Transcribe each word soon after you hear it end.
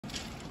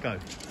go.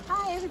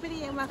 Hi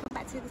everybody and welcome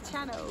back to the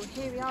channel.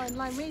 Here we are in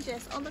Lyme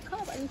Regis on the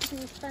Cobb, and you can see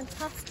these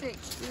fantastic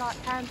light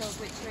candles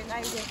which are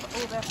enabling for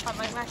all the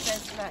frontline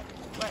workers that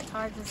work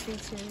tirelessly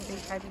to the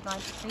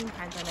COVID-19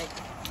 pandemic.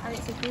 And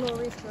it's a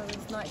glorious,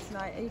 glorious night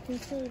tonight. And you can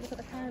see, look at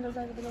the candles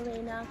over the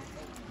marina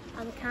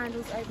and the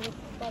candles over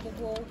by the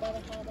wall, by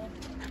the harbour.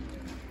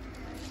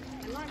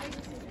 Lyme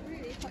Regis is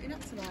really hotting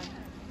up tonight.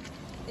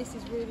 This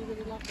is really,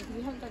 really lovely because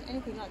we haven't done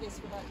anything like this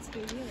for about 2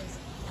 years.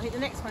 I think the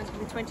next one's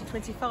going to be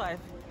 2025,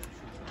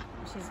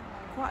 which is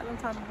quite a long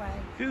time away.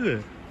 Is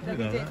it? So we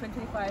do it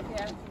 2025,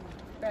 yeah.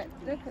 But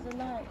look at the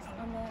lights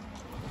on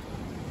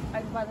the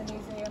over by the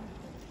museum.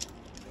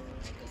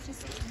 It's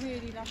just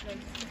really lovely.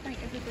 I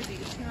thank everybody.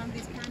 These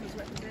candles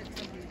represent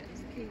something that was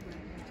a key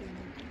word during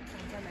the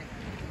pandemic.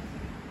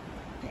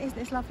 It is,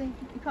 it's lovely.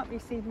 You can't really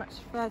see much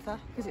further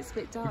because it's a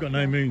bit dark. We've got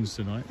no moons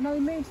tonight. No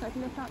moon, so if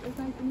you look up, there's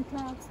no any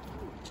clouds.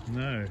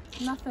 No.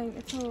 Nothing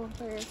at all,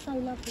 but it's so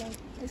lovely.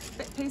 It's a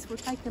bit peaceful,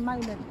 take a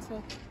moment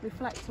to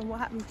reflect on what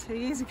happened 2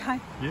 years ago.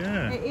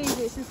 Yeah. It is,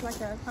 it's just like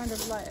a kind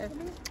of like a...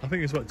 I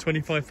think it's what,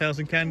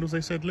 25,000 candles they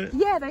said lit?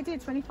 Yeah, they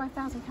did,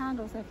 25,000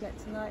 candles they've lit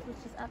tonight,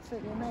 which is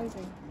absolutely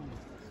amazing.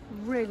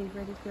 Really,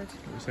 really good.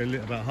 So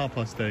lit about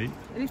 8:30.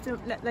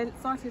 They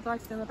started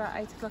lighting them about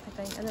 8 o'clock, I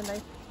think, and then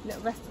they lit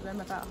the rest of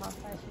them about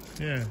 8:30.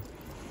 Yeah.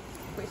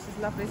 Which is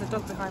lovely. There's a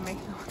dog behind me.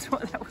 I don't know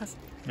what that was.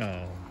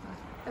 Oh.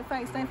 But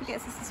thanks, don't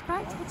forget to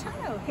subscribe to the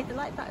channel, hit the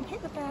like button,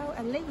 hit the bell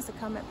and leave us a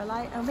comment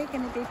below, and we're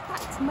going to be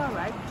back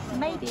tomorrow,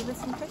 maybe with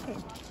some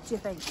cooking. Do you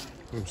think?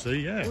 We'll see,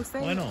 yeah. We'll see.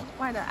 Why not?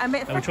 Why not? And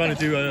we're trying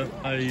to do a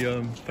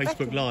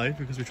Facebook Live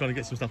because we're trying to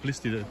get some stuff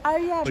listed. Oh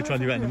yeah. We're trying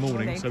to do that in the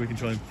morning so we can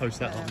try and post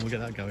that up and we'll get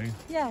that going.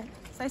 Yeah,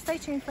 so stay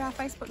tuned for our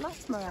Facebook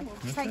Live tomorrow.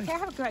 Okay. Take care,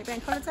 have a great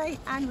bank holiday,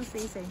 and we'll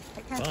see you soon.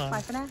 Take care,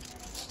 bye for now.